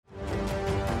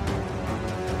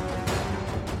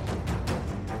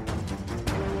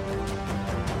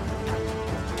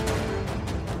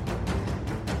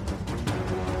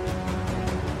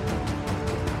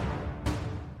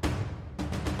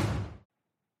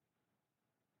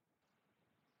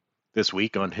This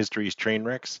week on History's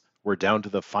Trainwrecks, we're down to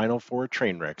the final four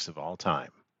train wrecks of all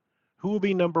time. Who will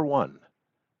be number one?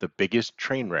 The biggest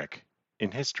train wreck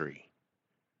in history.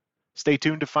 Stay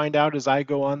tuned to find out as I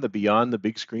go on the Beyond the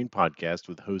Big Screen podcast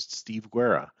with host Steve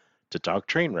Guerra to talk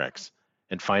train wrecks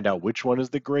and find out which one is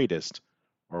the greatest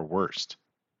or worst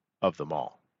of them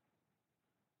all.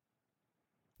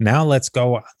 Now let's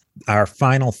go. Our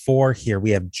final four here.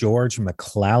 We have George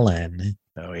McClellan.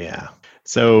 Oh, yeah.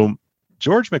 So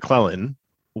George McClellan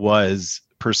was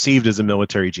perceived as a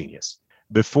military genius.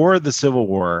 Before the Civil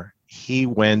War, he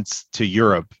went to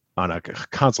Europe on a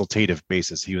consultative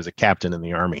basis. He was a captain in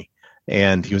the army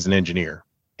and he was an engineer.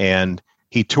 And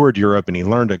he toured Europe and he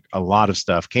learned a lot of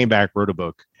stuff, came back, wrote a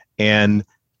book, and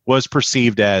was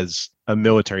perceived as a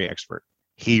military expert.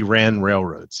 He ran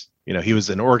railroads. He was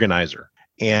an organizer.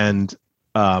 And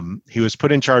he was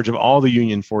put in charge of all the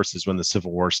Union forces when the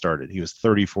Civil War started. He was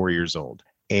 34 years old.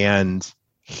 And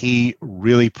he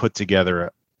really put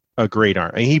together a great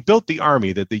army. He built the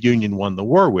army that the Union won the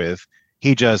war with.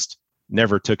 He just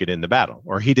never took it into battle,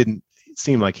 or he didn't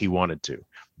seem like he wanted to.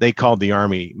 They called the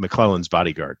army McClellan's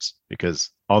bodyguards because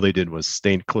all they did was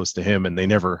stay close to him and they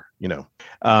never,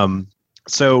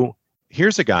 So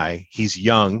here's a guy, he's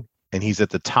young and he's at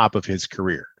the top of his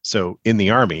career. So in the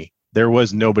army, there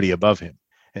was nobody above him.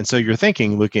 And so you're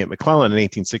thinking, looking at McClellan in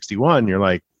 1861, you're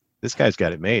like, this guy's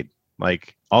got it made.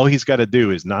 Like, all he's got to do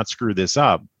is not screw this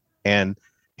up and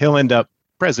he'll end up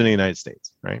president of the United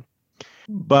States, right?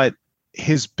 But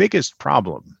his biggest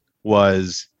problem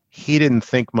was he didn't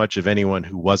think much of anyone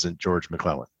who wasn't George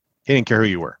McClellan. He didn't care who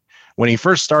you were. When he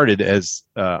first started as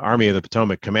Army of the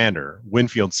Potomac commander,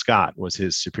 Winfield Scott was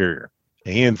his superior.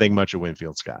 And he didn't think much of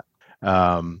Winfield Scott.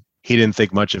 He didn't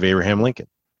think much of Abraham Lincoln.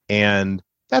 And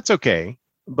that's okay,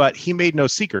 but he made no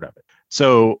secret of it.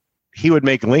 So he would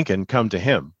make Lincoln come to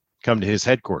his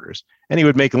headquarters, and he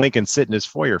would make Lincoln sit in his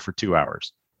foyer for 2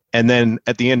 hours. And then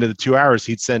at the end of the 2 hours,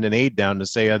 he'd send an aide down to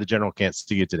say, the general can't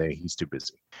see you today. He's too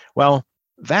busy. Well,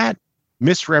 that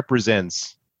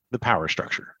misrepresents the power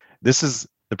structure. This is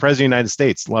the president of the United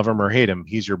States. Love him or hate him,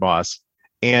 he's your boss.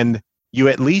 And you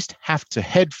at least have to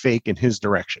head fake in his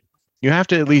direction. You have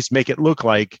to at least make it look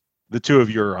like the two of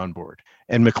you are on board.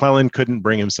 And McClellan couldn't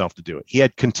bring himself to do it. He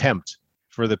had contempt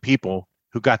for the people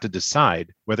who got to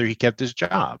decide whether he kept his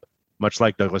job, much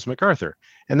like Douglas MacArthur.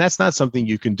 And that's not something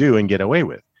you can do and get away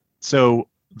with. So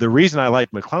the reason I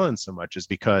like McClellan so much is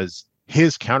because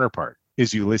his counterpart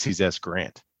is Ulysses S.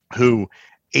 Grant, who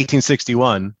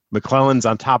 1861, McClellan's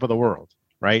on top of the world,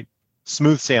 right?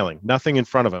 Smooth sailing, nothing in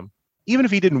front of him. Even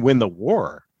if he didn't win the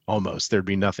war, almost, there'd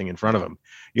be nothing in front of him.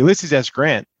 Ulysses S.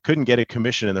 Grant couldn't get a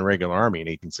commission in the regular army in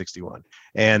 1861.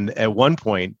 And at one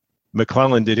point,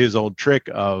 McClellan did his old trick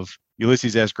of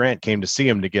Ulysses S. Grant came to see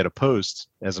him to get a post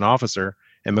as an officer,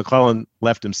 and McClellan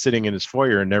left him sitting in his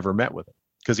foyer and never met with him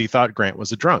because he thought Grant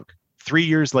was a drunk. 3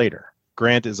 years later,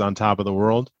 Grant is on top of the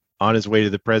world, on his way to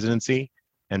the presidency,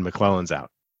 and McClellan's out.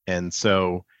 And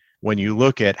so when you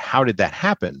look at how did that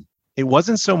happen, it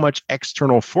wasn't so much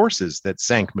external forces that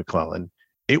sank McClellan.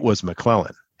 It was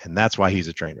McClellan, and that's why he's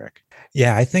a train wreck.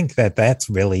 Yeah, I think that's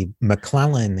really,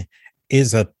 McClellan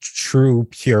is a true,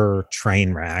 pure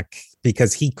train wreck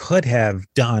because he could have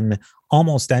done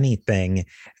almost anything,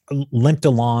 limped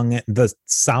along. The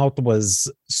South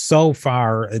was so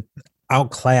far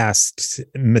outclassed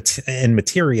in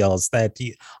materials that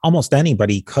almost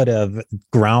anybody could have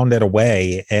ground it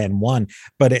away and won.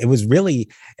 But it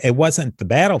wasn't the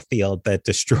battlefield that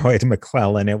destroyed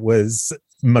McClellan. It was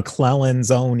McClellan's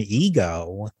own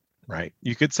ego. Right.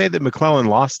 You could say that McClellan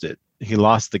lost it. He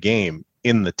lost the game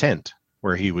in the tent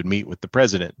where he would meet with the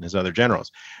president and his other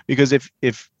generals. Because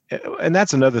and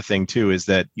that's another thing too, is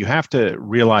that you have to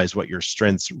realize what your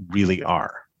strengths really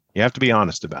are. You have to be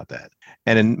honest about that.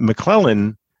 And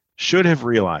McClellan should have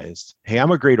realized, hey,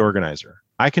 I'm a great organizer.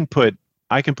 I can put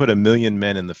 1 million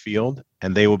men in the field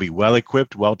and they will be well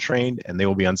equipped, well trained, and they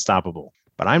will be unstoppable.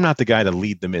 But I'm not the guy to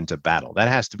lead them into battle. That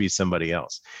has to be somebody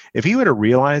else. If he would have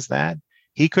realized that,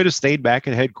 he could have stayed back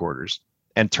at headquarters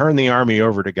and turned the army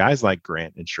over to guys like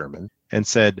Grant and Sherman and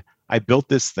said, I built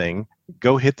this thing,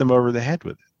 go hit them over the head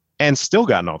with it, and still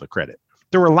gotten all the credit.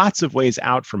 There were lots of ways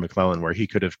out for McClellan where he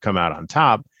could have come out on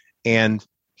top, and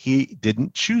he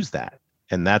didn't choose that.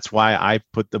 And that's why I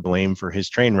put the blame for his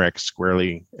train wreck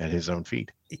squarely at his own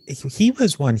feet.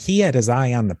 He had his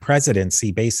eye on the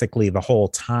presidency basically the whole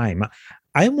time.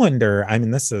 I wonder,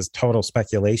 this is total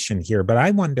speculation here, but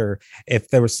I wonder if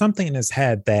there was something in his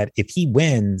head that if he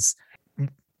wins,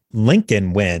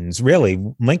 Lincoln wins, really.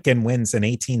 Lincoln wins in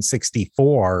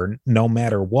 1864, no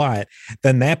matter what,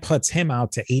 then that puts him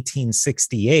out to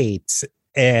 1868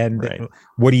 And Right.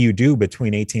 what do you do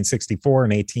between 1864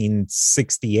 and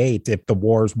 1868? If the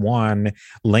war's won,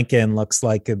 Lincoln looks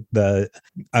like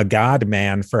a god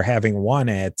man for having won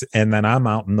it. And then I'm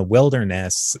out in the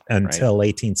wilderness until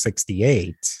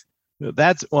 1868.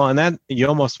 That's well, and that you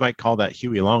almost might call that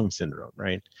Huey Long syndrome,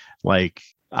 right? Like,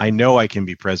 I know I can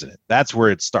be president. That's where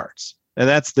it starts. And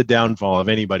that's the downfall of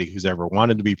anybody who's ever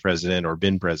wanted to be president or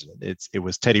been president. It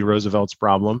was Teddy Roosevelt's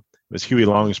problem. It was Huey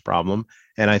Long's problem.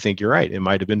 And I think you're right. It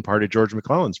might have been part of George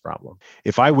McClellan's problem.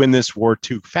 If I win this war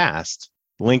too fast,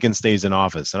 Lincoln stays in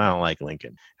office, and I don't like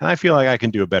Lincoln. And I feel like I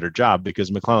can do a better job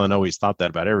because McClellan always thought that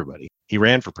about everybody. He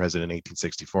ran for president in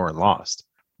 1864 and lost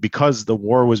because the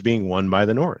war was being won by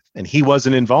the North, and he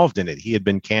wasn't involved in it. He had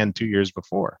been canned 2 years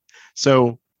before.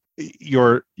 So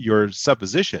your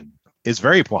supposition is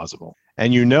very plausible.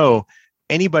 And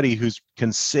anybody who's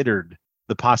considered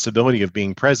the possibility of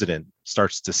being president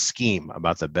starts to scheme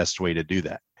about the best way to do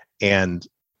that. And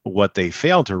what they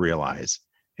fail to realize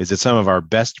is that some of our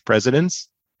best presidents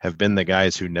have been the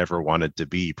guys who never wanted to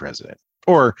be president,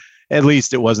 or at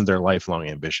least it wasn't their lifelong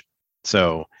ambition.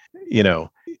 So,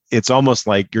 it's almost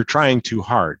like you're trying too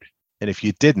hard. And if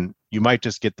you didn't, you might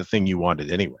just get the thing you wanted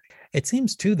anyway. It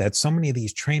seems too that so many of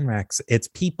these train wrecks, it's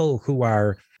people who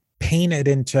are painted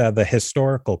into the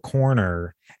historical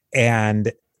corner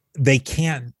and they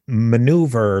can't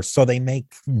maneuver, so they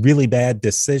make really bad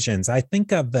decisions. I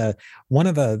think of one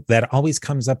of the that always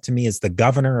comes up to me is the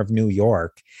governor of New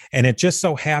York. And it just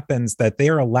so happens that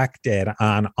they're elected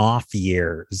on off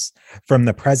years from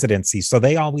the presidency. So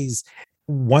they always,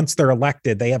 once they're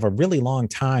elected, they have a really long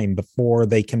time before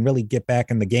they can really get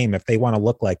back in the game if they want to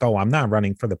look like, oh, I'm not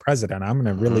running for the president, I'm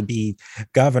going to really be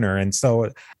governor. And so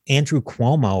Andrew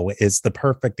Cuomo is the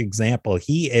perfect example.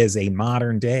 He is a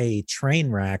modern day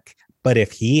train wreck, but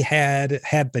if he had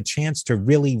the chance to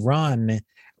really run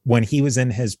when he was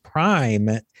in his prime,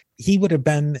 he would have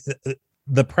been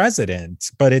the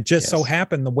president. But it just so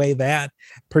happened the way that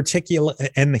particular,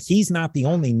 and he's not the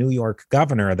only New York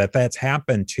governor that's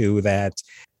happened to, that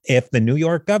if the New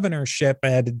York governorship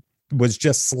was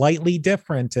just slightly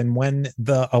different, and when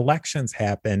the elections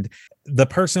happened, the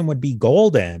person would be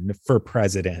golden for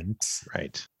president.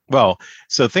 Right. Well,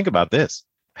 so think about this.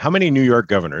 How many New York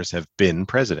governors have been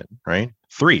president, right?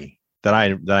 3 that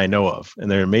I know of,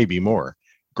 and there may be more.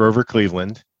 Grover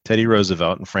Cleveland, Teddy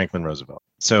Roosevelt, and Franklin Roosevelt.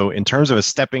 So in terms of a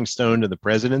stepping stone to the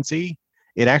presidency,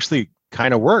 it actually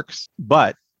kind of works,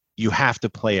 but you have to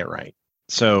play it right.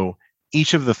 So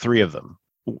each of the 3 of them,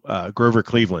 Grover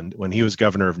Cleveland, when he was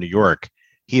governor of New York,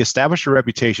 he established a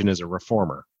reputation as a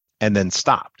reformer and then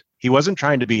stopped. He wasn't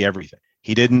trying to be everything.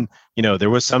 He didn't, there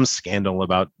was some scandal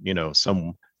about,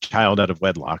 some child out of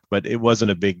wedlock, but it wasn't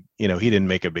a big, he didn't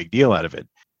make a big deal out of it.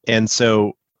 And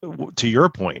so to your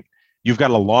point, you've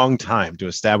got a long time to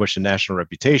establish a national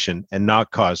reputation and not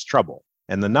cause trouble.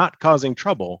 And the not causing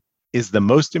trouble is the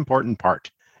most important part.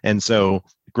 And so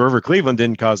Grover Cleveland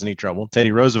didn't cause any trouble.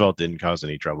 Teddy Roosevelt didn't cause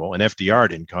any trouble. And FDR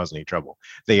didn't cause any trouble.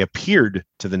 They appeared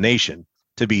to the nation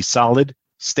to be solid,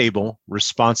 stable,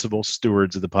 responsible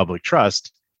stewards of the public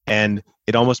trust. And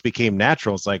it almost became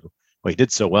natural. It's like, well, he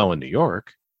did so well in New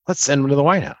York. Let's send him to the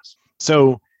White House.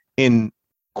 So in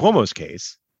Cuomo's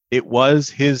case, it was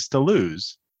his to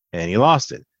lose, and he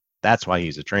lost it. That's why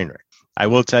he's a train wreck. I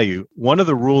will tell you, one of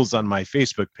the rules on my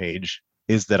Facebook page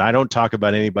is that I don't talk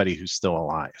about anybody who's still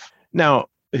alive. Now,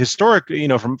 historically,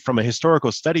 from a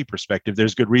historical study perspective,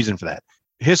 there's good reason for that.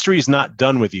 History is not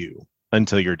done with you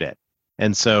until you're dead.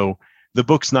 And so the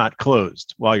book's not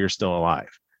closed while you're still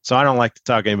alive. So I don't like to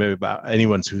talk to anybody about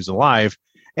anyone who's alive.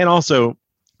 And also,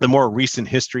 the more recent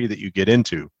history that you get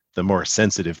into, the more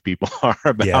sensitive people are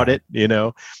about it,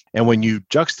 And when you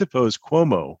juxtapose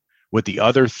Cuomo with the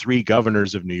other 3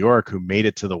 governors of New York who made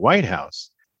it to the White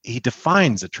House, he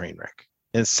defines a train wreck.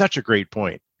 And it's such a great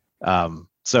point.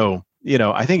 So,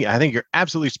 I think you're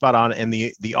absolutely spot on. And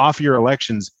the off-year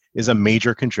elections is a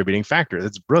major contributing factor.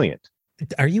 That's brilliant.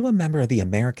 Are you a member of the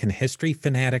American History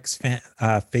Fanatics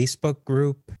Facebook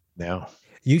group? No.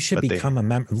 You should become a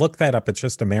member. Look that up. It's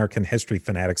just American History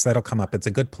Fanatics. That'll come up. It's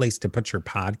a good place to put your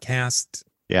podcast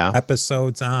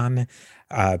episodes on.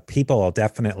 People will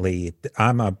definitely,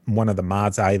 I'm one of the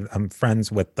mods. I'm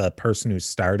friends with the person who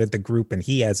started the group, and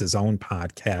he has his own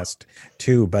podcast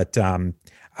too. But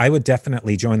I would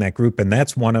definitely join that group. And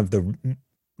that's one of the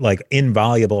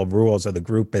invaluable rules of the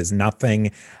group is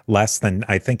nothing less than,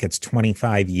 I think it's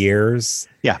 25 years.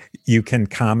 Yeah. You can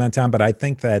comment on, but I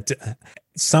think that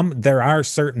there are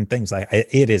certain things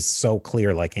it is so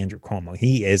clear, like Andrew Cuomo,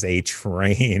 he is a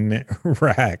train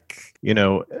wreck.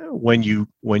 When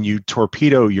you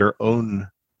torpedo your own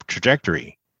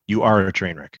trajectory, you are a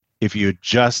train wreck. If you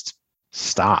just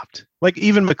stopped. Like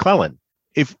even McClellan,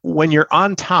 if when you're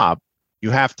on top, you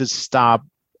have to stop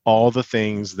all the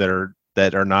things that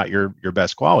are not your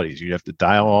best qualities. You have to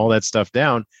dial all that stuff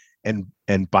down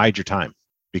and bide your time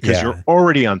because Yeah. you're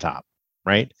already on top,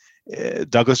 right?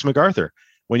 Douglas MacArthur,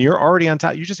 when you're already on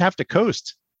top, you just have to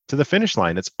coast to the finish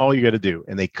line. That's all you got to do.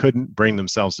 And they couldn't bring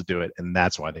themselves to do it. And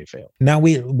that's why they failed. Now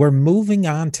we're moving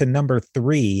on to number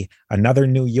 3, another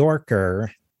New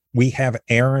Yorker. We have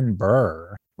Aaron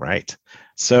Burr. Right.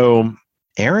 So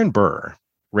Aaron Burr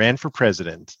ran for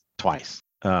president twice.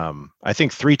 I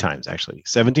think 3 times, actually,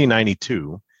 1792,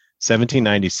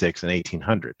 1796, and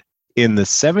 1800. In the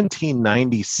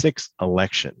 1796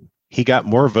 election, he got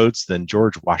more votes than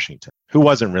George Washington, who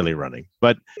wasn't really running.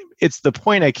 But it's the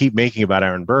point I keep making about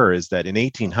Aaron Burr is that in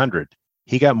 1800,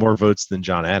 he got more votes than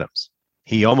John Adams.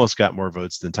 He almost got more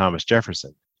votes than Thomas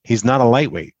Jefferson. He's not a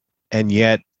lightweight. And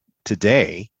yet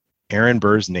today, Aaron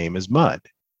Burr's name is mud.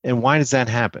 And why does that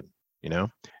happen?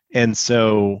 And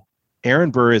so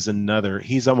Aaron Burr is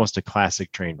he's almost a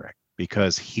classic train wreck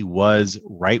because he was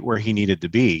right where he needed to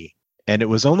be. And it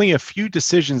was only a few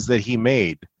decisions that he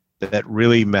made that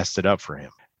really messed it up for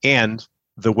him. And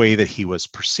the way that he was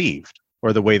perceived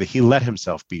or the way that he let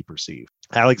himself be perceived.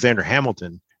 Alexander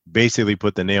Hamilton basically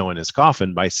put the nail in his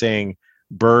coffin by saying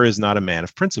Burr is not a man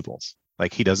of principles.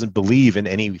 Like he doesn't believe in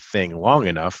anything long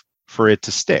enough for it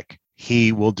to stick.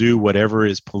 He will do whatever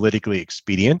is politically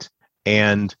expedient.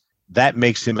 And that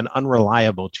makes him an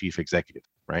unreliable chief executive,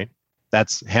 right?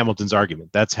 That's Hamilton's argument.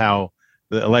 That's how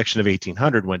the election of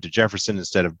 1800 went to Jefferson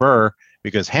instead of Burr,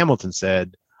 because Hamilton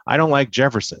said, I don't like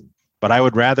Jefferson, but I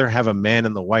would rather have a man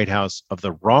in the White House of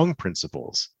the wrong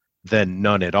principles than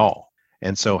none at all.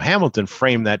 And so Hamilton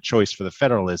framed that choice for the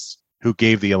Federalists who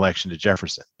gave the election to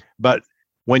Jefferson. But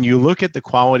when you look at the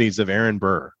qualities of Aaron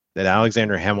Burr that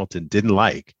Alexander Hamilton didn't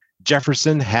like,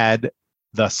 Jefferson had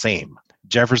the same.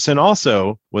 Jefferson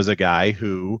also was a guy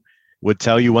who would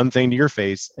tell you one thing to your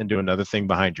face and do another thing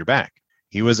behind your back.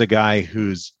 He was a guy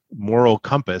whose moral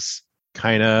compass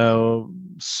kind of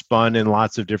spun in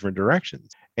lots of different directions.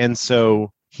 And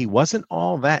so he wasn't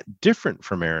all that different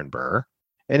from Aaron Burr.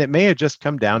 And it may have just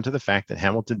come down to the fact that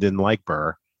Hamilton didn't like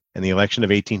Burr and the election of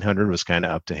 1800 was kind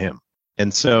of up to him.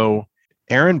 And so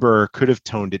Aaron Burr could have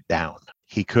toned it down.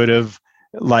 He could have,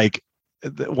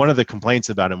 one of the complaints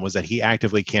about him was that he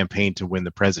actively campaigned to win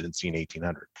the presidency in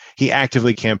 1800. He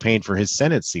actively campaigned for his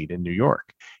Senate seat in New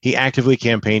York. He actively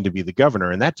campaigned to be the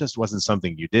governor, and that just wasn't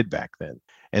something you did back then.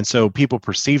 And so people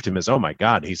perceived him as, oh my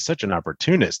God, he's such an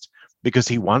opportunist because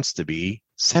he wants to be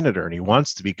senator and he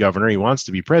wants to be governor, he wants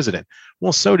to be president.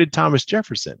 Well, so did Thomas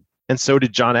Jefferson, and so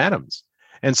did John Adams,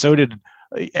 and so did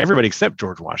everybody except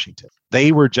George Washington.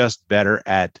 They were just better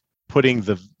at putting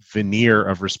the veneer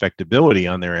of respectability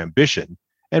on their ambition.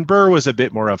 And Burr was a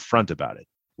bit more upfront about it,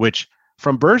 which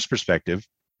from Burr's perspective,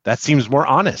 that seems more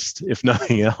honest, if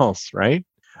nothing else, right?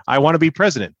 I want to be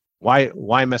president.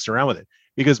 Why mess around with it?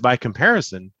 Because by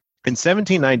comparison, in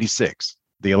 1796,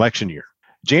 the election year,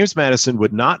 James Madison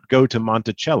would not go to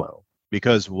Monticello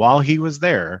because while he was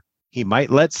there, he might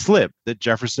let slip that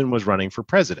Jefferson was running for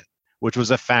president, which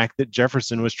was a fact that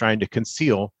Jefferson was trying to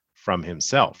conceal from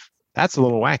himself. That's a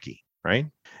little wacky, right?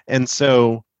 And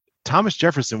so Thomas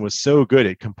Jefferson was so good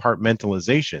at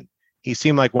compartmentalization. He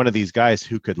seemed like one of these guys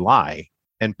who could lie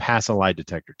and pass a lie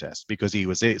detector test because he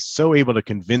was so able to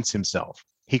convince himself.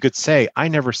 He could say, I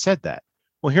never said that.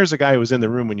 Well, here's a guy who was in the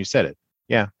room when you said it.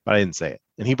 Yeah, but I didn't say it.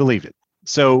 And he believed it.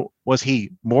 So was he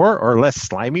more or less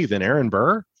slimy than Aaron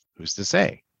Burr? Who's to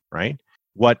say, right?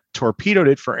 What torpedoed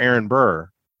it for Aaron Burr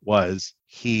was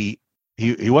he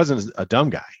wasn't a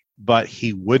dumb guy, but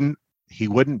he wouldn't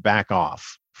back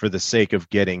off for the sake of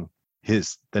getting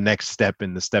the next step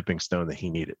in the stepping stone that he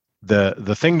needed.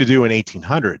 The thing to do in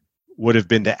 1800 would have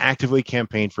been to actively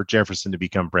campaign for Jefferson to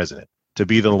become president, to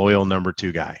be the loyal number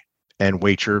 2 guy and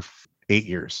wait your 8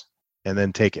 years and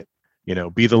then take it,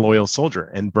 be the loyal soldier.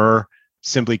 And Burr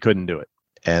simply couldn't do it.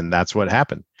 And that's what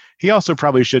happened. He also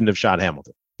probably shouldn't have shot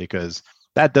Hamilton because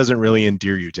that doesn't really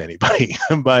endear you to anybody.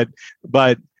 but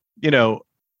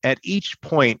at each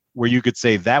point where you could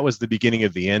say that was the beginning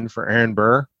of the end for Aaron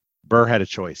Burr, Burr had a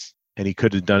choice and he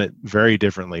could have done it very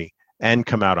differently and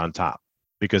come out on top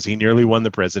because he nearly won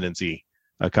the presidency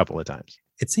a couple of times.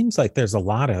 It seems like there's a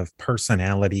lot of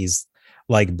personalities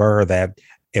like Burr that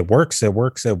it works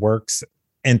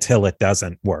until it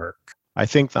doesn't work. I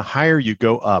think the higher you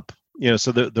go up,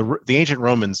 so the ancient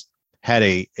Romans had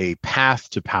a path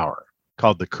to power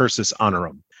called the cursus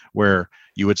honorum, where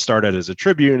you would start out as a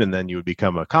tribune and then you would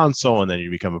become a consul and then you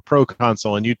become a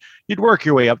proconsul and you'd work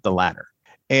your way up the ladder.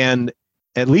 And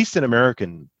at least in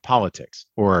American politics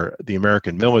or the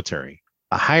American military,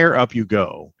 the higher up you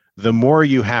go, the more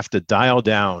you have to dial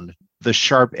down the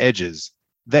sharp edges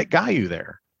that got you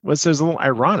there. Was a little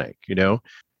ironic,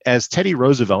 as Teddy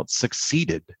Roosevelt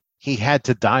succeeded, he had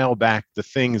to dial back the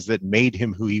things that made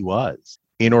him who he was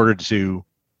in order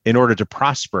to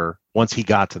prosper once he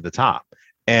got to the top.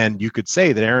 And you could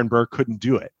say that Aaron Burr couldn't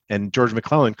do it and George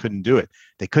McClellan couldn't do it.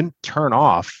 They couldn't turn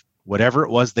off whatever it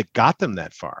was that got them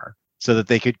that far so that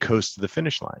they could coast to the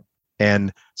finish line.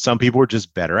 And some people were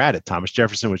just better at it. Thomas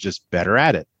Jefferson was just better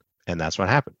at it. And that's what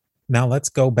happened. Now let's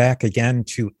go back again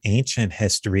to ancient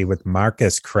history with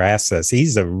Marcus Crassus.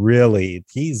 He's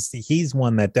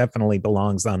one that definitely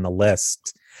belongs on the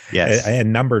list. Yes.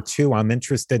 And number 2, I'm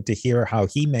interested to hear how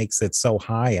he makes it so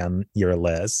high on your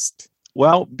list.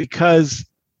 Well, because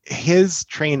his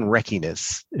train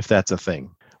wreckiness, if that's a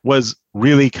thing, was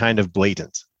really kind of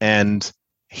blatant. And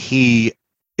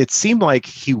it seemed like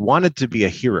he wanted to be a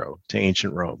hero to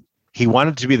ancient Rome. He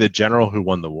wanted to be the general who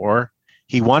won the war.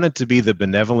 He wanted to be the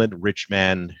benevolent rich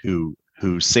man who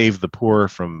saved the poor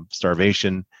from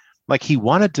starvation. Like, he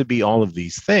wanted to be all of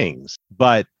these things,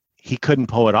 but he couldn't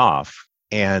pull it off.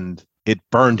 And it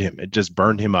burned him. It just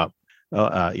burned him up.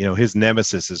 His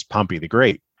nemesis is Pompey the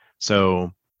Great.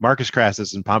 So Marcus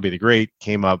Crassus and Pompey the Great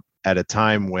came up at a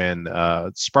time when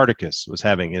Spartacus was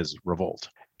having his revolt.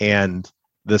 And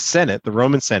the Senate, the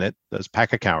Roman Senate, those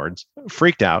pack of cowards,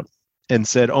 freaked out and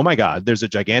said, oh my God, there's a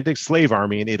gigantic slave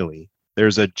army in Italy.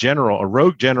 There's a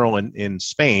rogue general in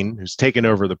Spain who's taken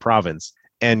over the province.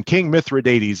 And King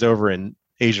Mithridates over in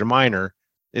Asia Minor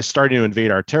is starting to invade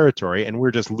our territory, and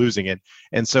we're just losing it.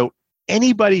 And so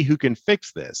anybody who can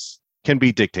fix this can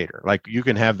be dictator. Like, you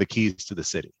can have the keys to the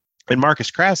city. And Marcus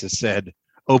Crassus said,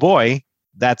 oh boy,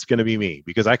 that's going to be me,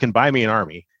 because I can buy me an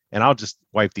army and I'll just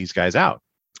wipe these guys out.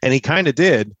 And he kind of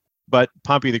did, but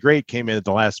Pompey the Great came in at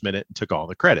the last minute and took all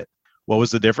the credit. What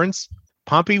was the difference?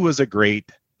 Pompey was a great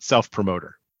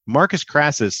self-promoter. Marcus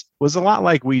Crassus was a lot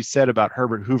like we said about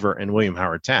Herbert Hoover and William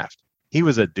Howard Taft. He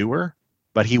was a doer,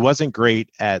 but he wasn't great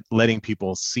at letting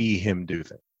people see him do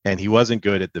things. And he wasn't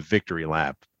good at the victory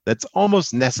lap. That's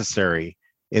almost necessary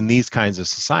in these kinds of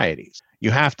societies. You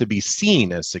have to be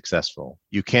seen as successful.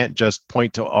 You can't just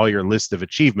point to all your list of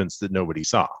achievements that nobody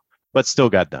saw, but still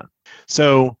got done.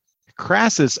 So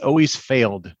Crassus always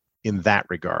failed in that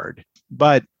regard,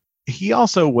 but he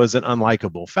also was an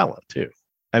unlikable fellow too.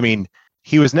 I mean,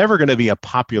 he was never going to be a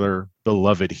popular,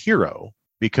 beloved hero,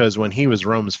 because when he was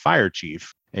Rome's fire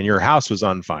chief and your house was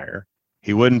on fire,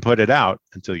 he wouldn't put it out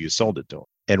until you sold it to him.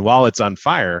 And while it's on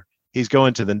fire, he's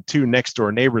going to the 2 next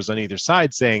door neighbors on either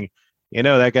side saying,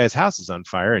 that guy's house is on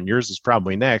fire and yours is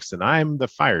probably next, and I'm the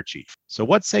fire chief. So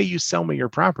what say you sell me your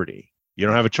property? You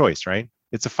don't have a choice, right?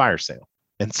 It's a fire sale.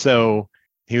 And so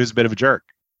he was a bit of a jerk,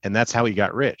 and that's how he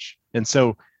got rich. And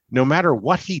so no matter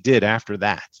what he did after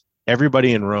that,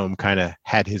 everybody in Rome kind of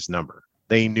had his number.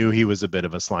 They knew he was a bit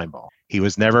of a slimeball. He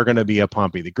was never going to be a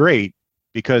Pompey the Great,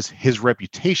 because his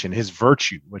reputation, his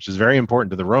virtue, which is very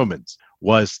important to the Romans,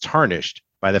 was tarnished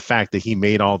by the fact that he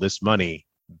made all this money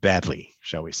badly,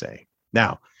 shall we say.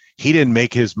 Now, he didn't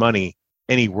make his money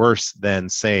any worse than,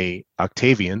 say,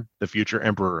 Octavian, the future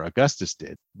Emperor Augustus,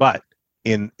 did. But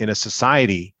in a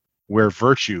society where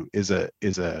virtue is a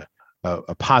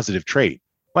positive trait,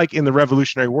 like in the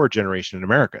Revolutionary War generation in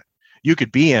America, you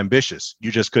could be ambitious. You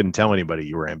just couldn't tell anybody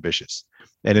you were ambitious.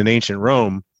 And in ancient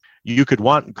Rome, you could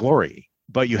want glory,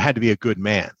 but you had to be a good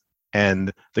man.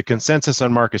 And the consensus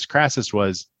on Marcus Crassus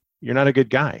was, you're not a good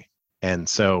guy. And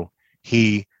so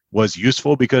he was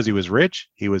useful because he was rich.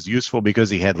 He was useful because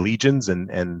he had legions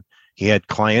and he had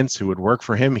clients who would work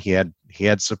for him. He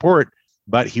had support,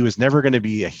 but he was never going to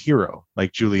be a hero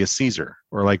like Julius Caesar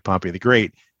or like Pompey the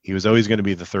Great. He was always going to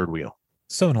be the third wheel.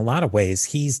 So in a lot of ways,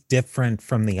 he's different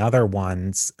from the other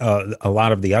ones, a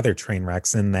lot of the other train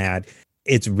wrecks, in that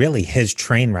it's really his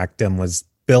train wreckdom was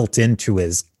built into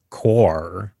his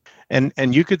core.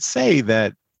 And you could say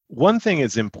that one thing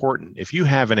is important. If you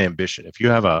have an ambition, if you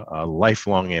have a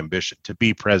lifelong ambition to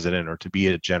be president or to be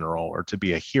a general or to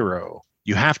be a hero,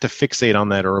 you have to fixate on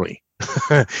that early.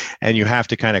 And you have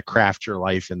to kind of craft your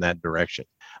life in that direction.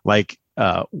 Like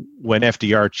when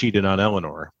FDR cheated on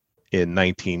Eleanor in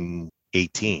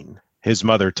 1918, his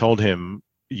mother told him,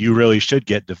 you really should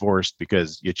get divorced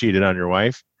because you cheated on your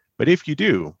wife. But if you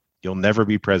do, you'll never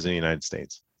be president of the United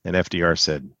States. And FDR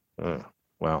said, oh,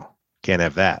 well, can't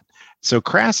have that. So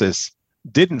Crassus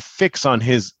didn't fix on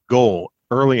his goal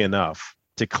early enough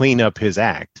to clean up his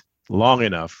act long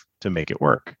enough to make it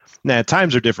work. Now,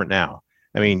 times are different now.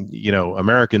 I mean,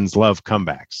 Americans love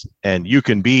comebacks, and you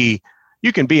can be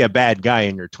a bad guy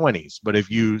in your 20s, but if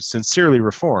you sincerely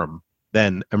reform,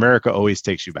 then America always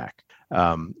takes you back.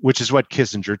 which is what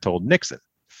Kissinger told Nixon.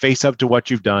 Face up to what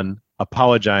you've done,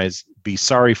 apologize, be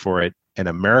sorry for it, and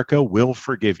America will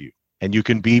forgive you. And you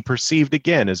can be perceived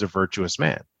again as a virtuous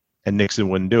man. And Nixon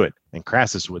wouldn't do it. And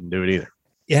Crassus wouldn't do it either.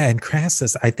 Yeah, and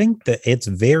Crassus, I think that it's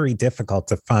very difficult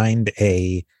to find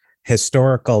a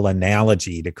historical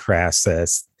analogy to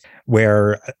Crassus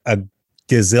where a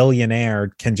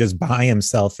gazillionaire can just buy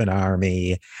himself an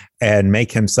army and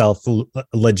make himself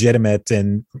legitimate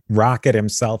and rocket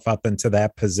himself up into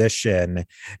that position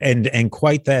and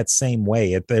quite that same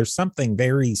way. There's something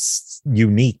very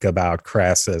unique about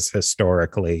Crassus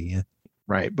historically.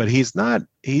 Right. But he's not,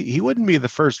 he wouldn't be the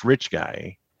first rich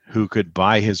guy who could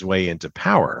buy his way into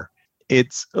power.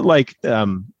 It's like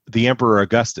the Emperor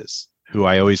Augustus, who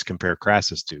I always compare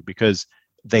Crassus to, because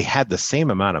they had the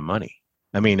same amount of money.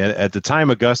 I mean, at the time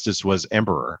Augustus was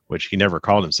emperor, which he never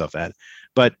called himself that,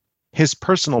 but his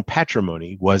personal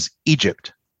patrimony was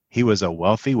Egypt. He was a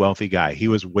wealthy, wealthy guy. He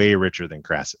was way richer than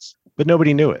Crassus, but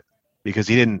nobody knew it because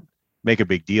he didn't make a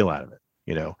big deal out of it.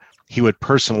 You know, he would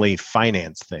personally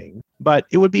finance things, but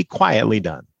it would be quietly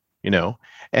done, you know,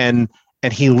 and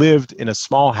he lived in a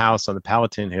small house on the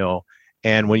Palatine Hill.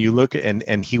 And when you look at,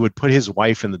 and he would put his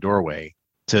wife in the doorway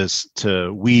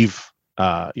to weave,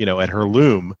 you know, at her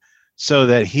loom, so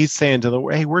that he's saying to the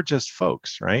world, hey, we're just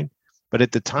folks, right? But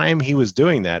at the time he was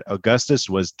doing that, Augustus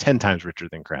was 10 times richer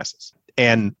than Crassus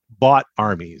and bought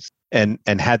armies and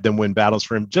had them win battles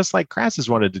for him, just like Crassus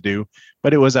wanted to do.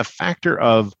 But it was a factor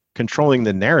of controlling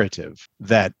the narrative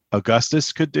that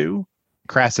Augustus could do,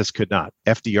 Crassus could not.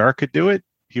 FDR could do it,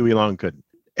 Huey Long couldn't.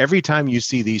 Every time you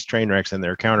see these train wrecks and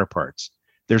their counterparts,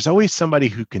 there's always somebody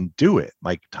who can do it,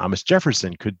 like Thomas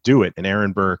Jefferson could do it and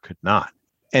Aaron Burr could not.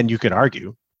 And you could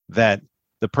argue that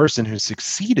the person who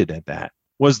succeeded at that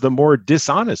was the more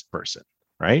dishonest person,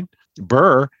 right?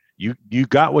 Burr, you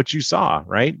got what you saw,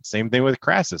 right? Same thing with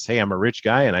Crassus. Hey, I'm a rich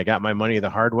guy and I got my money the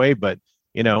hard way, but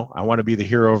you know, I want to be the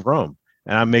hero of Rome,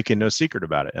 and I'm making no secret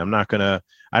about it. I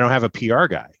don't have a PR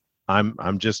guy.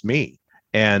 I'm just me.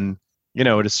 And you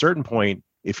know, at a certain point,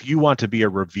 if you want to be a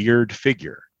revered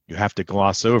figure, you have to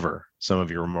gloss over some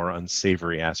of your more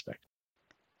unsavory aspects.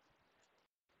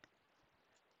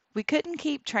 We couldn't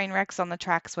keep Trainwrecks on the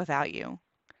tracks without you.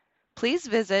 Please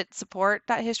visit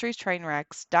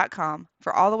support.historiestrainwrecks.com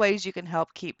for all the ways you can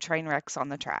help keep Trainwrecks on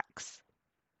the tracks.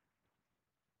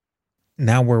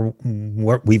 Now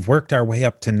we've worked our way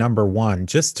up to number 1.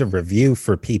 Just to review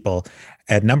for people,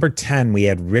 at number 10 we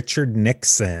had Richard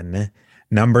Nixon,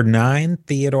 number 9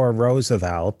 Theodore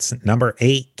Roosevelt, number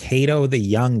 8 Cato the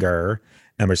Younger,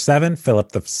 number 7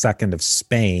 Philip II of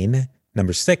Spain,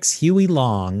 number 6 Huey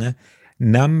Long,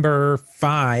 number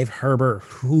 5 Herbert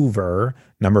Hoover,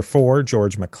 number 4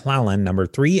 George McClellan, number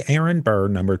 3 Aaron Burr,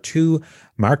 number 2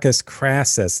 Marcus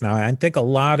Crassus. Now I think a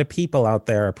lot of people out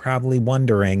there are probably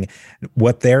wondering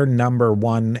what their number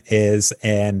 1 is,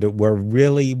 and we're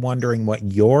really wondering what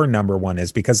your number 1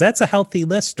 is, because that's a healthy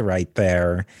list right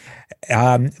there.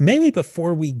 Maybe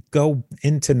before we go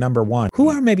into number 1, who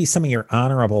are maybe some of your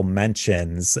honorable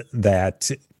mentions that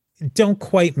don't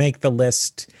quite make the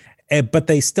list, but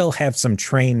they still have some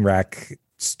train wrecks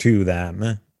to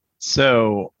them?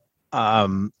 So,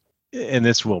 and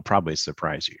this will probably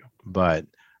surprise you, but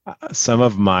some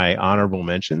of my honorable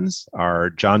mentions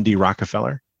are John D.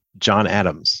 Rockefeller, John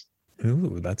Adams.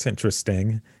 Ooh, that's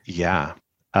interesting. Yeah.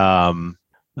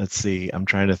 Let's see. I'm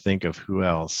trying to think of who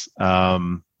else.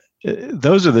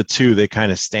 Those are the two that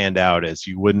kind of stand out as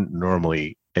you wouldn't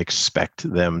normally expect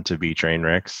them to be train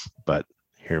wrecks, but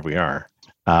here we are.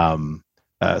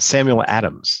 Samuel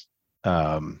Adams.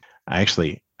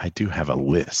 I do have a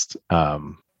list. Let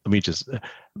me just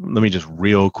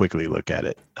real quickly look at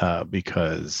it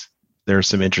because there are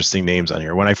some interesting names on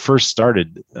here. When I first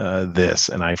started this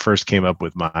and I first came up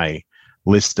with my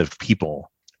list of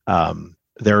people,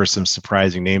 there are some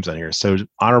surprising names on here. So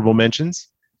honorable mentions: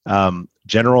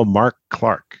 General Mark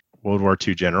Clark, World War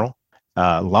II general,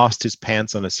 lost his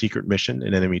pants on a secret mission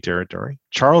in enemy territory.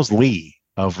 Charles Lee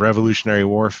of Revolutionary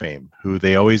War fame, who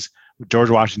George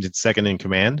Washington's second in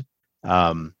command.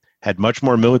 Had much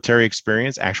more military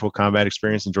experience, actual combat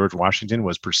experience than George Washington,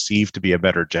 was perceived to be a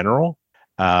better general.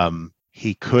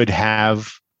 He could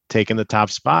have taken the top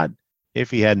spot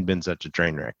if he hadn't been such a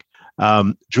train wreck.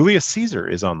 Julius Caesar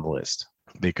is on the list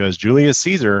because Julius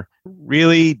Caesar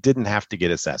really didn't have to get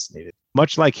assassinated.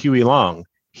 Much like Huey Long,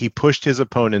 he pushed his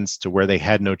opponents to where they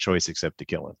had no choice except to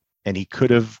kill him. And he could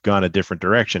have gone a different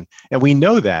direction. And we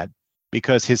know that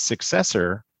because his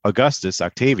successor, Augustus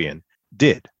Octavian,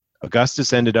 did.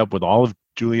 Augustus ended up with all of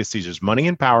Julius Caesar's money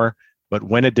and power, but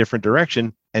went a different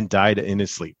direction, and died in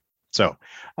his sleep. So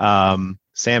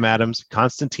Sam Adams,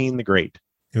 Constantine the Great,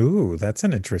 Ooh, that's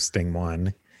an interesting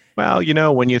one. Well,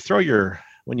 when you throw your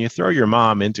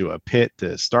mom into a pit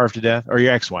to starve to death, or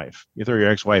your ex-wife, you throw your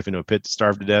ex-wife into a pit to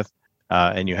starve to death,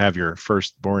 and you have your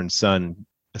firstborn son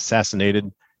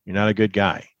assassinated, you're not a good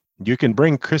guy. You can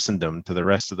bring Christendom to the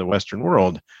rest of the Western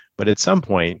world, but at some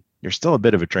point, you're still a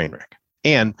bit of a train wreck.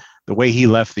 And the way he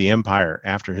left the empire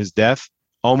after his death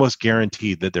almost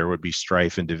guaranteed that there would be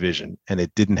strife and division, and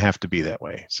it didn't have to be that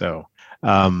way. So,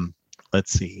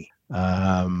 let's see.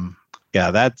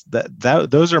 Yeah,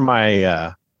 those are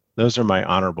my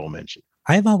honorable mentions.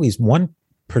 I've always one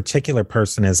particular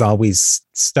person has always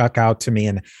stuck out to me,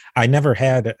 and I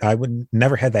would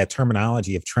never had that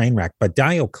terminology of train wreck, but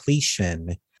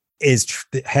Diocletian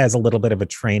has a little bit of a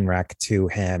train wreck to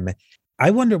him.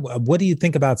 I wonder, what do you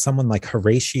think about someone like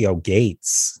Horatio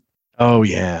Gates? Oh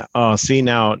yeah. Oh, see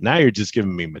now you're just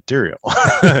giving me material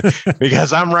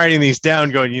because I'm writing these down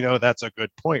going, that's a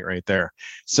good point right there.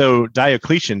 So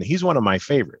Diocletian, he's one of my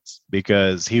favorites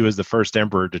because he was the first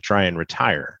emperor to try and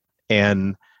retire.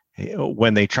 And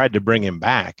when they tried to bring him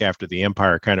back after the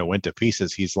empire kind of went to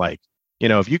pieces, he's like,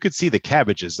 if you could see the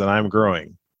cabbages that I'm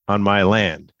growing on my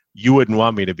land, you wouldn't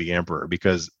want me to be emperor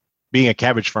because being a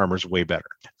cabbage farmer is way better.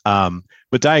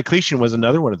 But Diocletian was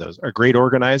another one of those, a great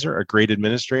organizer, a great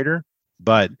administrator,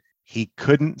 but he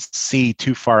couldn't see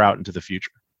too far out into the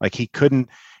future. Like he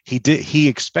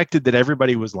expected that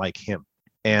everybody was like him.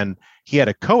 And he had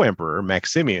a co-emperor,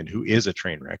 Maximian, who is a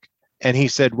train wreck. And he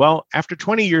said, well, after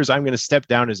 20 years, I'm going to step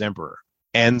down as emperor.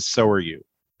 And so are you.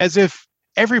 As if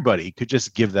everybody could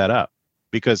just give that up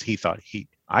because he thought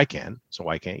I can, so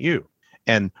why can't you?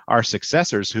 And our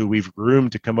successors who we've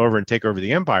groomed to come over and take over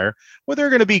the empire, well, they're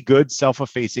going to be good,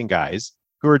 self-effacing guys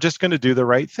who are just going to do the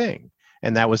right thing.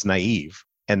 And that was naive.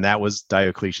 And that was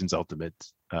Diocletian's ultimate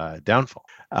downfall.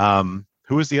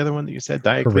 Who was the other one that you said?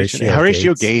 Diocletian?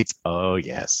 Horatio Gates. Oh,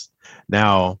 yes.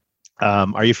 Now,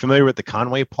 are you familiar with the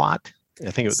Conway plot? I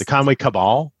think it was the Conway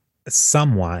Cabal.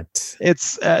 Somewhat.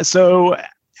 It's so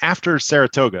after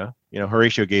Saratoga,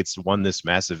 Horatio Gates won this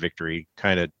massive victory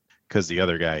kind of because the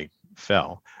other guy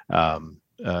fell.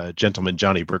 Gentleman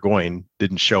Johnny Burgoyne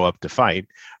didn't show up to fight,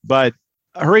 but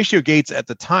Horatio Gates at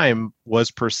the time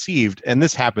was perceived, and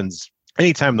this happens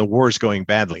anytime the war is going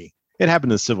badly. It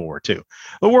happened in the Civil War too.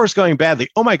 The war is going badly.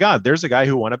 Oh my God, there's a guy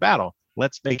who won a battle.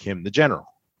 Let's make him the general,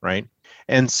 right?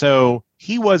 And so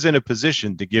he was in a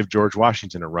position to give George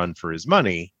Washington a run for his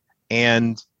money,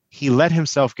 and he let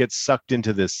himself get sucked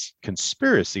into this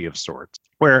conspiracy of sorts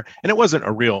and it wasn't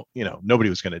a real, nobody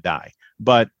was going to die,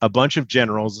 but a bunch of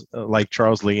generals like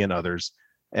Charles Lee and others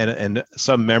and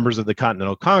some members of the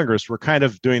Continental Congress were kind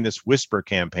of doing this whisper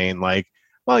campaign like,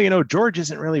 well, George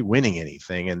isn't really winning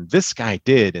anything and this guy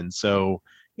did. And so,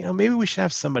 maybe we should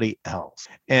have somebody else.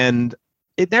 And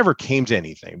it never came to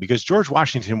anything because George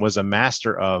Washington was a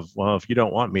master of, well, if you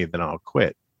don't want me, then I'll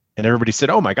quit. And everybody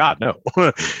said, oh my God, no,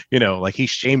 like he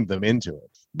shamed them into it.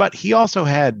 But he also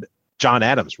had John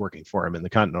Adams working for him in the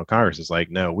Continental Congress. Is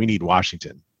like, no, we need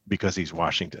Washington because he's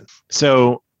Washington.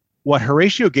 So what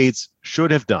Horatio Gates should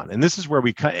have done, and this is where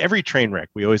we cut every train wreck.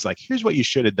 We always like, here's what you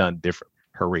should have done different.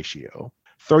 Horatio,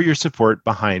 throw your support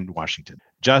behind Washington.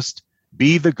 Just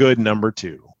be the good number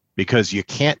two because you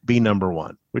can't be number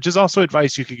one, which is also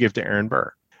advice you could give to Aaron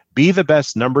Burr. Be the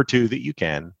best number two that you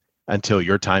can until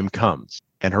your time comes.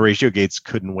 And Horatio Gates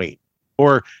couldn't wait,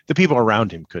 or the people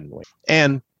around him couldn't wait.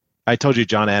 And I told you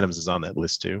John Adams is on that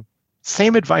list too.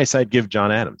 Same advice I'd give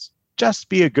John Adams. Just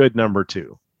be a good number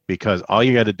two because all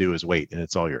you got to do is wait and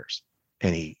it's all yours.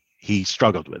 And he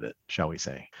struggled with it, shall we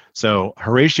say. So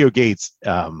Horatio Gates,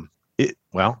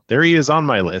 there he is on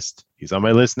my list. He's on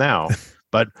my list now.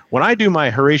 But when I do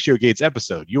my Horatio Gates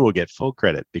episode, you will get full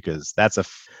credit because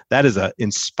that is an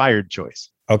inspired choice.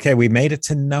 Okay, we made it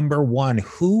to number one.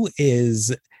 Who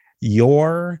is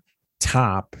your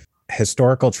top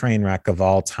historical train wreck of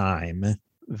all time?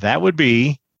 That would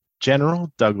be General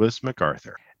Douglas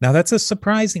MacArthur. Now, that's a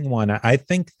surprising one. I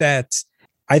think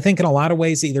in a lot of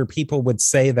ways, either people would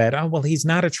say that, oh, well, he's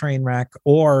not a train wreck,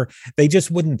 or they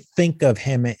just wouldn't think of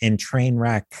him in a train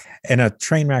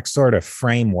wreck sort of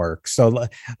framework. So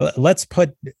let's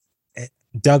put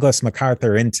Douglas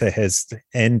MacArthur into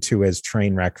his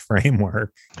train wreck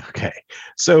framework. Okay.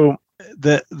 So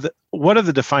one of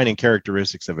the defining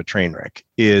characteristics of a train wreck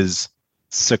is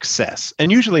success.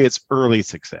 And usually it's early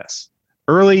success,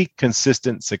 early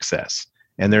consistent success.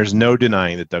 And there's no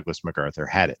denying that Douglas MacArthur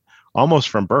had it almost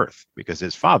from birth because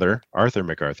his father, Arthur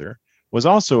MacArthur, was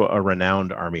also a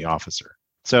renowned Army officer.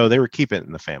 So they were keeping it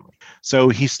in the family. So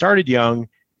he started young.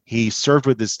 He served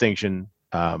with distinction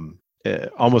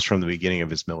almost from the beginning of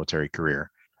his military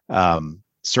career,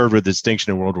 served with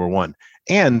distinction in World War I.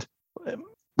 And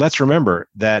let's remember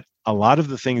that a lot of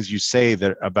the things you say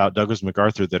that about Douglas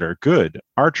MacArthur that are good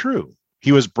are true.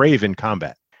 He was brave in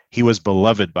combat. He was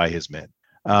beloved by his men.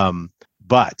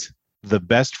 But the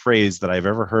best phrase that I've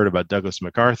ever heard about Douglas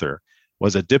MacArthur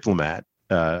was a diplomat.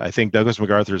 I think Douglas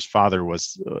MacArthur's father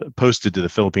was posted to the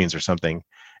Philippines or something.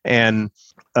 And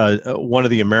one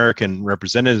of the American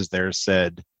representatives there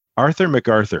said, Arthur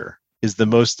MacArthur is the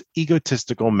most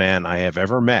egotistical man I have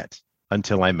ever met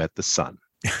until I met the sun.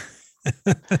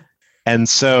 And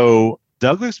so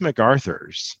Douglas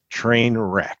MacArthur's train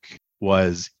wreck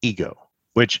was ego,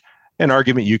 which an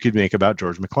argument you could make about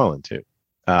George McClellan too.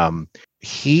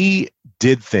 He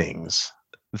did things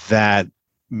that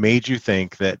made you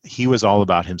think that he was all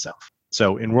about himself.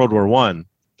 So in World War I,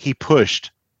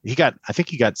 I think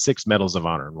he got 6 medals of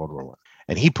honor in World War I,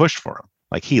 and he pushed for them.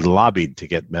 Like, he lobbied to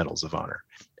get medals of honor.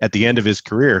 At the end of his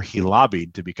career, he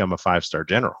lobbied to become a 5-star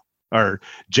general, or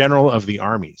general of the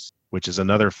armies, which is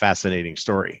another fascinating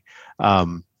story.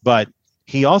 But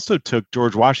he also took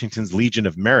George Washington's Legion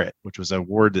of Merit, which was an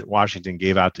award that Washington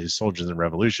gave out to his soldiers in the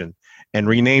Revolution, and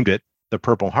renamed it the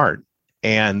Purple Heart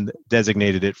and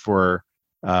designated it for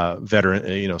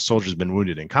veteran, soldiers been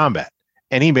wounded in combat.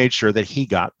 And he made sure that he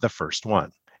got the first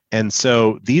one. And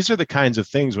so these are the kinds of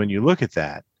things, when you look at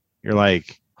that, you're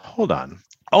like, hold on.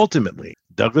 Ultimately,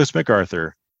 Douglas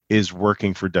MacArthur is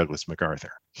working for Douglas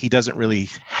MacArthur. He doesn't really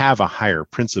have a higher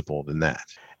principle than that.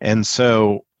 And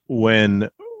so when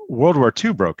World War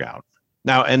II broke out,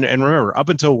 now, and remember, up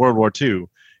until World War II,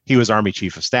 he was Army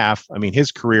Chief of Staff. I mean,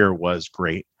 his career was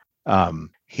great.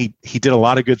 He did a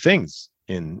lot of good things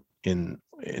in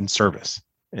service.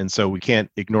 And so we can't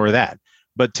ignore that.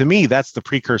 But to me, that's the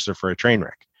precursor for a train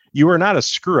wreck. You are not a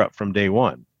screw up from day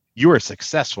one. You were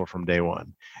successful from day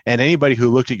one. And anybody who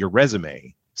looked at your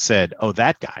resume said, oh,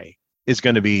 that guy is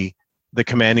going to be the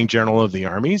commanding general of the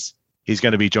armies. He's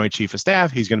going to be Joint Chief of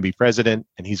Staff. He's going to be president,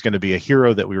 and he's going to be a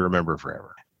hero that we remember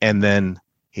forever. And then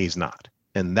he's not.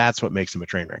 And that's what makes him a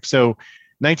train wreck. So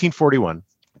 1941,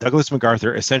 Douglas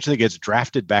MacArthur essentially gets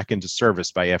drafted back into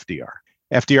service by FDR.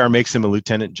 FDR makes him a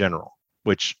lieutenant general,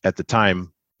 which at the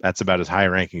time, that's about as high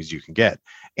ranking as you can get.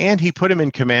 And he put him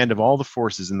in command of all the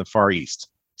forces in the Far East,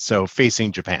 so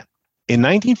facing Japan. In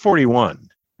 1941,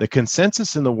 the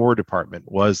consensus in the War Department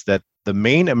was that the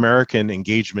main American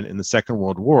engagement in the Second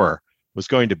World War was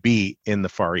going to be in the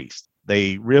Far East.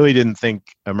 They really didn't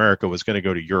think America was going to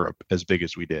go to Europe as big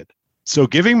as we did. So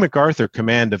giving MacArthur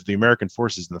command of the American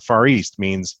forces in the Far East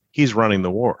means he's running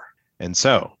the war. And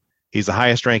so he's the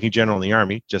highest ranking general in the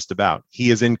Army, just about.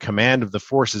 He is in command of the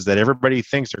forces that everybody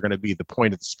thinks are going to be the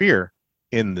point of the spear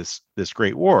in this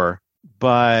great war,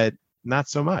 but not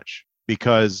so much.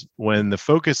 Because when the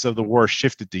focus of the war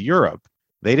shifted to Europe,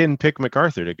 they didn't pick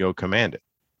MacArthur to go command it.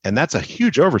 And that's a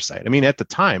huge oversight. I mean, at the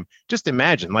time, just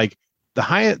imagine, like,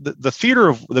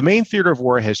 the main theater of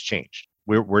war has changed.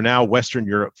 We're now Western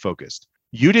Europe focused.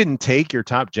 You didn't take your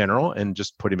top general and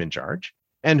just put him in charge.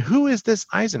 And who is this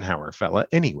Eisenhower fella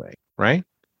anyway, right?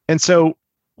 And so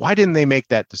why didn't they make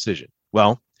that decision?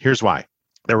 Well, here's why.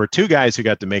 There were 2 guys who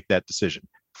got to make that decision: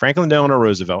 Franklin Delano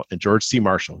Roosevelt and George C.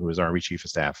 Marshall, who was Army Chief of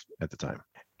Staff at the time.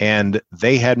 And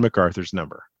they had MacArthur's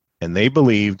number. And they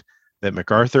believed that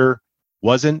MacArthur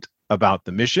wasn't about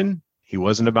the mission. He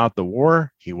wasn't about the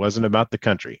war. He wasn't about the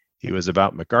country. He was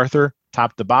about MacArthur,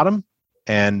 top to bottom.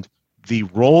 And the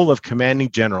role of commanding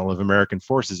general of American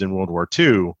forces in World War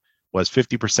II was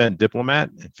 50% diplomat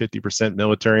and 50%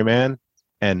 military man.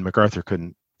 And MacArthur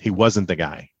he wasn't the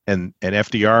guy. And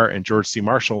FDR and George C.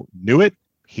 Marshall knew it.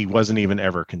 He wasn't even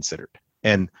ever considered.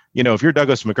 And, if you're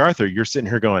Douglas MacArthur, you're sitting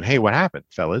here going, hey, what happened,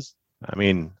 fellas? I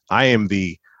mean, I'm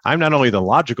not only the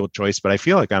logical choice, but I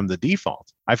feel like I'm the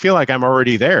default. I feel like I'm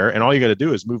already there, and all you got to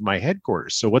do is move my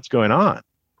headquarters. So what's going on,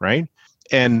 right?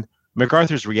 And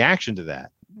MacArthur's reaction to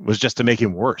that was just to make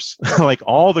him worse. Like,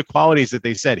 all the qualities that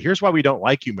they said, here's why we don't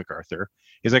like you, MacArthur.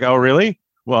 He's like, oh, really?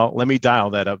 Well, let me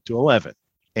dial that up to 11.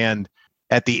 And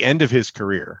at the end of his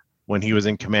career, when he was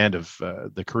in command of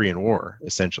the Korean War,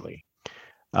 essentially,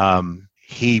 you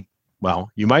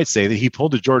might say that he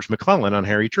pulled a George McClellan on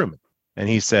Harry Truman. And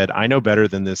he said, I know better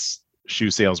than this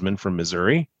shoe salesman from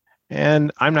Missouri,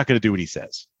 and I'm not going to do what he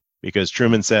says. Because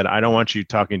Truman said, I don't want you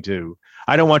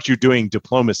doing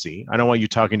diplomacy. I don't want you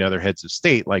talking to other heads of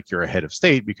state like you're a head of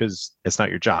state, because it's not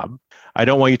your job. I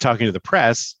don't want you talking to the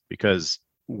press, because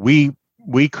we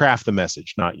craft the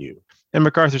message, not you. And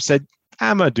MacArthur said,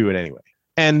 I'm going to do it anyway.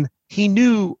 And he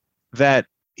knew that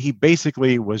he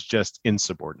basically was just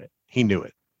insubordinate. He knew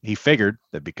it. He figured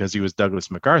that because he was Douglas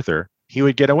MacArthur, he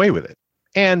would get away with it.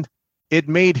 And it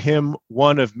made him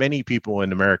one of many people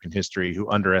in American history who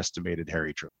underestimated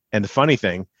Harry Truman. And the funny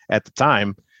thing, at the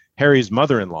time, Harry's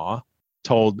mother-in-law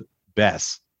told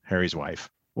Bess, Harry's wife,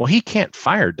 well, he can't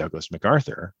fire Douglas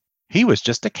MacArthur. He was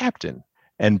just a captain.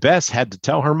 And Bess had to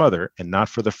tell her mother, and not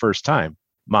for the first time,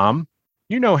 Mom,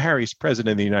 you know Harry's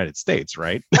president of the United States,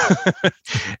 right?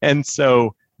 And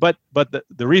so, but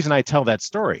the reason I tell that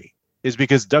story is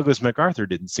because Douglas MacArthur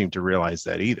didn't seem to realize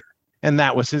that either. And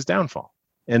that was his downfall.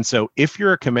 And so if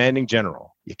you're a commanding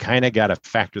general, you kind of got to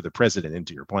factor the president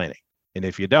into your planning. And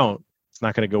if you don't, it's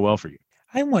not going to go well for you.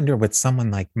 I wonder with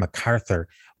someone like MacArthur,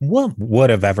 what would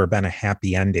have ever been a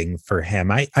happy ending for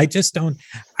him? I just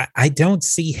don't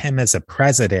see him as a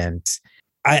president.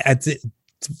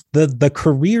 The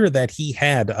career that he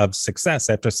had of success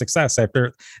after success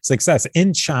after success,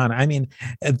 Incheon, I mean,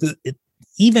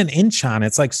 even Incheon,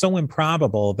 it's like so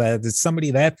improbable that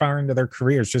somebody that far into their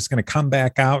career is just going to come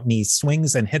back out and he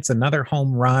swings and hits another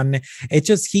home run.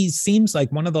 He seems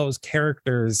like one of those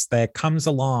characters that comes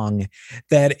along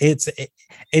that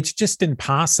it's just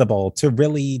impossible to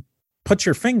really put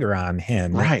your finger on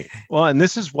him. Right. Well, and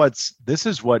this is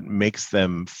what makes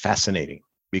them fascinating,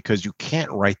 because you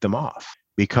can't write them off.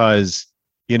 Because,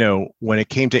 when it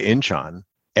came to Incheon,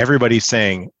 everybody's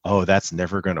saying, oh, that's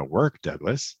never going to work,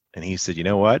 Douglas. And he said, you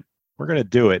know what? We're going to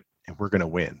do it and we're going to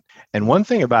win. And one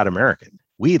thing about American,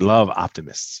 we love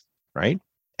optimists, right?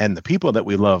 And the people that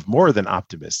we love more than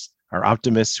optimists are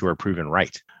optimists who are proven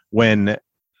right. When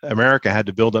America had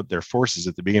to build up their forces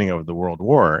at the beginning of the World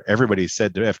War, everybody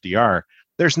said to FDR,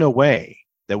 there's no way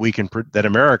that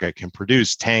America can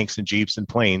produce tanks and jeeps and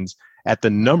planes at the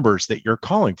numbers that you're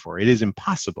calling for. It is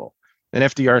impossible. And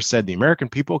FDR said the American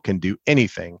people can do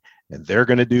anything, and they're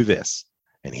going to do this.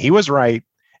 And he was right,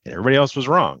 and everybody else was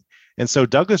wrong. And so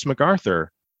Douglas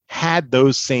MacArthur had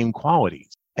those same qualities,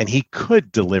 and he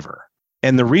could deliver.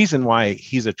 And the reason why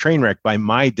he's a train wreck by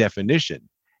my definition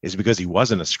is because he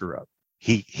wasn't a screw up.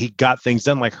 He got things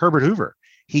done like Herbert Hoover.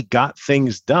 He got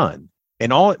things done.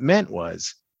 And all it meant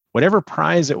was whatever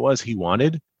prize it was he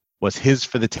wanted was his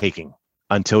for the taking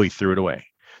until he threw it away.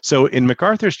 So in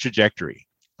MacArthur's trajectory,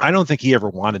 I don't think he ever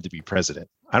wanted to be president.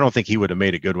 I don't think he would have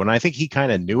made a good one. I think he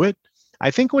kind of knew it.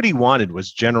 I think what he wanted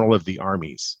was general of the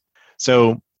armies.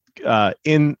 So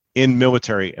in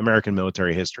American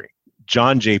military history,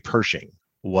 John J. Pershing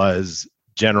was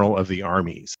general of the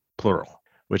armies, plural,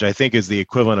 which I think is the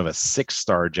equivalent of a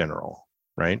 6-star general,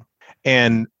 right?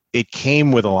 And it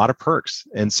came with a lot of perks.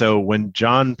 And so when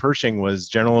John Pershing was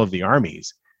general of the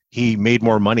armies, he made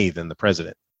more money than the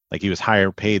president. Like, he was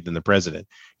higher paid than the president.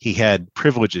 He had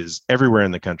privileges everywhere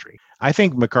in the country. I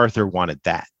think MacArthur wanted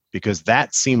that because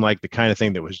that seemed like the kind of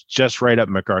thing that was just right up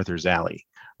MacArthur's alley,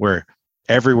 where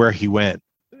everywhere he went,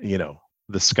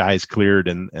 the skies cleared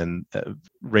and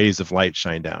rays of light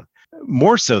shine down.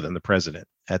 More so than the president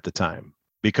at the time,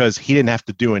 because he didn't have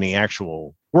to do any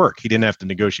actual work. He didn't have to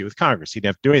negotiate with Congress. He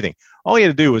didn't have to do anything. All he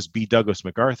had to do was be Douglas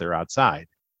MacArthur outside,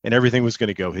 and everything was going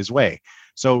to go his way.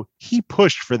 So he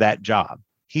pushed for that job.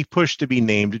 He pushed to be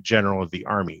named General of the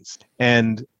Armies.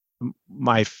 And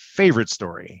my favorite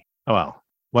story,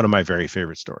 one of my very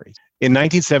favorite stories. In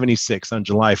 1976, on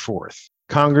July 4th,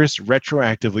 Congress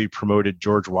retroactively promoted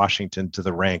George Washington to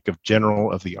the rank of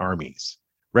General of the Armies,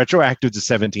 retroactive to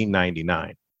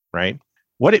 1799, right?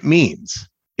 What it means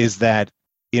is that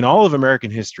in all of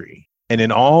American history, and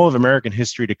in all of American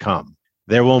history to come,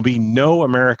 there will be no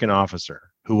American officer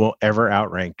who will ever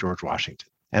outrank George Washington.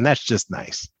 And that's just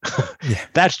nice. Yeah.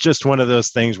 That's just one of those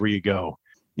things where you go,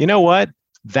 you know what?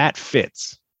 That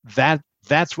fits.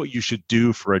 That's what you should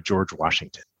do for a George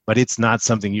Washington, but it's not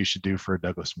something you should do for a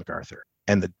Douglas MacArthur.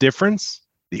 And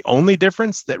the only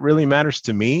difference that really matters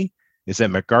to me is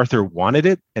that MacArthur wanted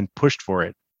it and pushed for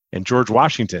it. And George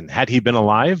Washington, had he been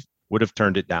alive, would have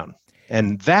turned it down.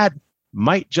 And that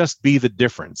might just be the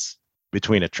difference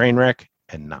between a train wreck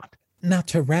and not. Now,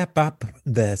 to wrap up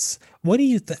this, what do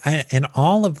you think? And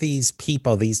all of these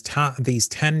people, these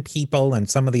 10 people, and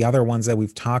some of the other ones that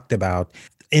we've talked about,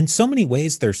 in so many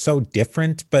ways, they're so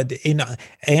different. But in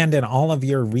all of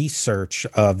your research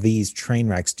of these train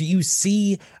wrecks, do you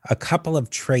see a couple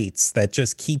of traits that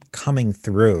just keep coming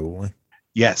through?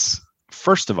 Yes.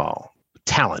 First of all,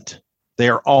 talent. They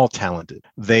are all talented.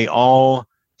 They all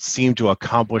seem to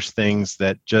accomplish things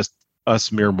that just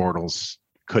us mere mortals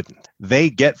couldn't. They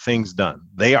get things done.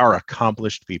 They are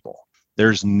accomplished people.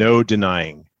 There's no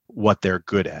denying what they're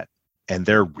good at, and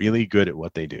they're really good at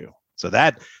what they do. So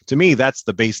that, to me, that's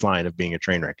the baseline of being a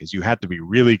train wreck, is you have to be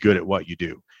really good at what you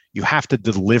do. You have to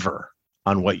deliver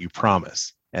on what you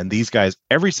promise. And these guys,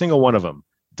 every single one of them,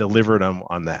 delivered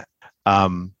on that.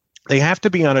 They have to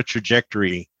be on a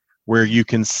trajectory where you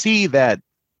can see that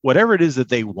whatever it is that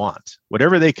they want,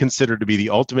 whatever they consider to be the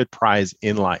ultimate prize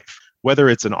in life, whether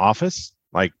it's an office,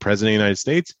 like President of the United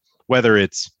States, whether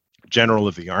it's General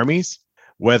of the Armies,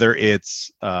 whether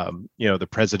it's the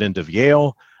President of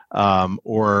Yale,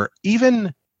 or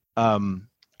even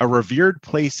a revered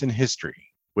place in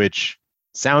history, which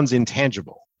sounds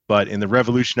intangible, but in the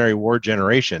Revolutionary War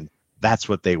generation, that's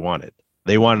what they wanted.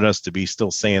 They wanted us to be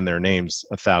still saying their names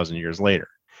 1,000 years later.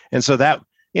 And so that,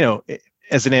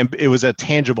 it was a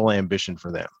tangible ambition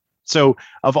for them. So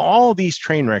of all these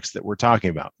train wrecks that we're talking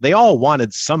about, they all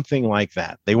wanted something like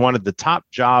that. They wanted the top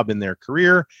job in their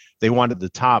career. They wanted the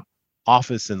top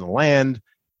office in the land,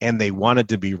 and they wanted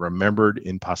to be remembered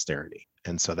in posterity.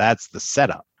 And so that's the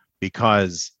setup,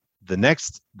 because the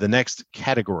next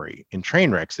category in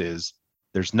train wrecks is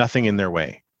there's nothing in their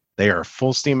way. They are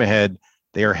full steam ahead.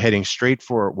 They are heading straight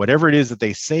for whatever it is that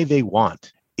they say they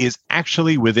want is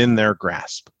actually within their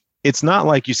grasp. It's not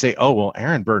like you say, oh, well,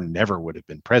 Aaron Burr never would have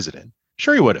been president.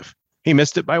 Sure, he would have. He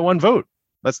missed it by one vote.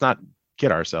 Let's not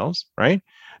kid ourselves, right?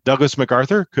 Douglas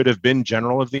MacArthur could have been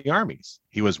general of the armies.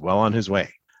 He was well on his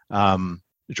way.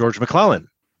 George McClellan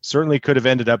certainly could have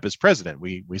ended up as president.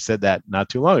 We said that not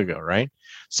too long ago, right?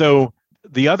 So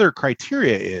the other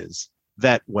criteria is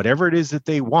that whatever it is that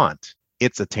they want,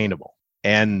 it's attainable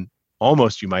and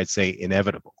almost, you might say,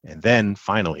 inevitable. And then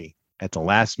finally, at the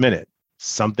last minute,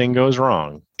 something goes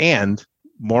wrong, and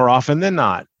more often than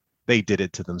not, they did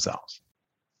it to themselves.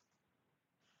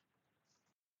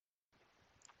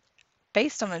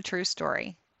 Based on a true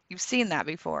story. You've seen that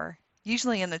before,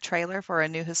 usually in the trailer for a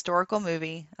new historical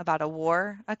movie about a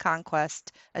war, a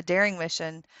conquest, a daring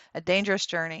mission, a dangerous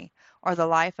journey, or the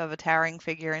life of a towering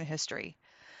figure in history.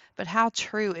 But how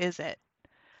true is it?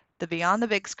 The Beyond the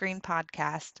Big Screen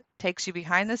podcast takes you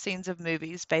behind the scenes of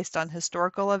movies based on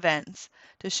historical events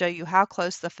to show you how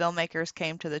close the filmmakers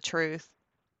came to the truth,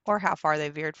 or how far they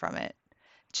veered from it.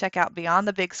 Check out Beyond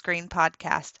the Big Screen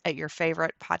podcast at your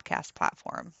favorite podcast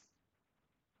platform.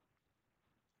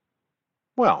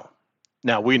 Well,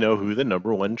 now we know who the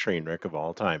number one train wreck of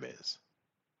all time is.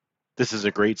 This is a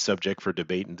great subject for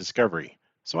debate and discovery,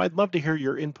 so I'd love to hear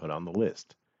your input on the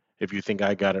list. If you think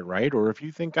I got it right, or if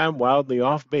you think I'm wildly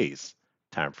off base,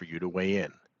 time for you to weigh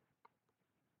in.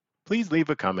 Please leave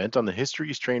a comment on the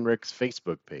History's Trainwrecks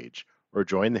Facebook page, or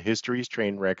join the History's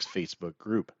Trainwrecks Facebook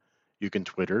group. You can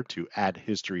Twitter to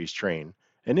 @HistoriesTrain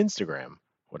and Instagram,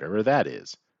 whatever that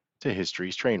is, to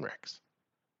History's Trainwrecks.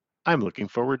 I'm looking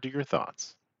forward to your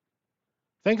thoughts.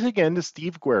 Thanks again to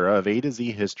Steve Guerra of A to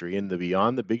Z History and the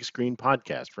Beyond the Big Screen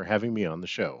podcast for having me on the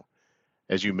show.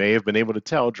 As you may have been able to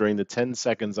tell during the 10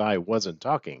 seconds I wasn't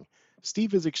talking,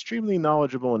 Steve is extremely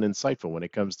knowledgeable and insightful when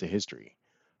it comes to history.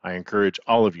 I encourage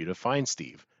all of you to find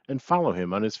Steve and follow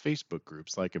him on his Facebook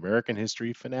groups like American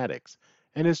History Fanatics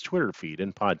and his Twitter feed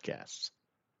and podcasts.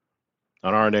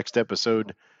 On our next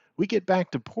episode, we get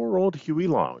back to poor old Huey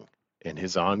Long and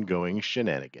his ongoing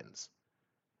shenanigans.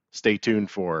 Stay tuned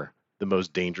for The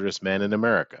Most Dangerous Man in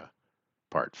America,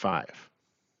 Part 5.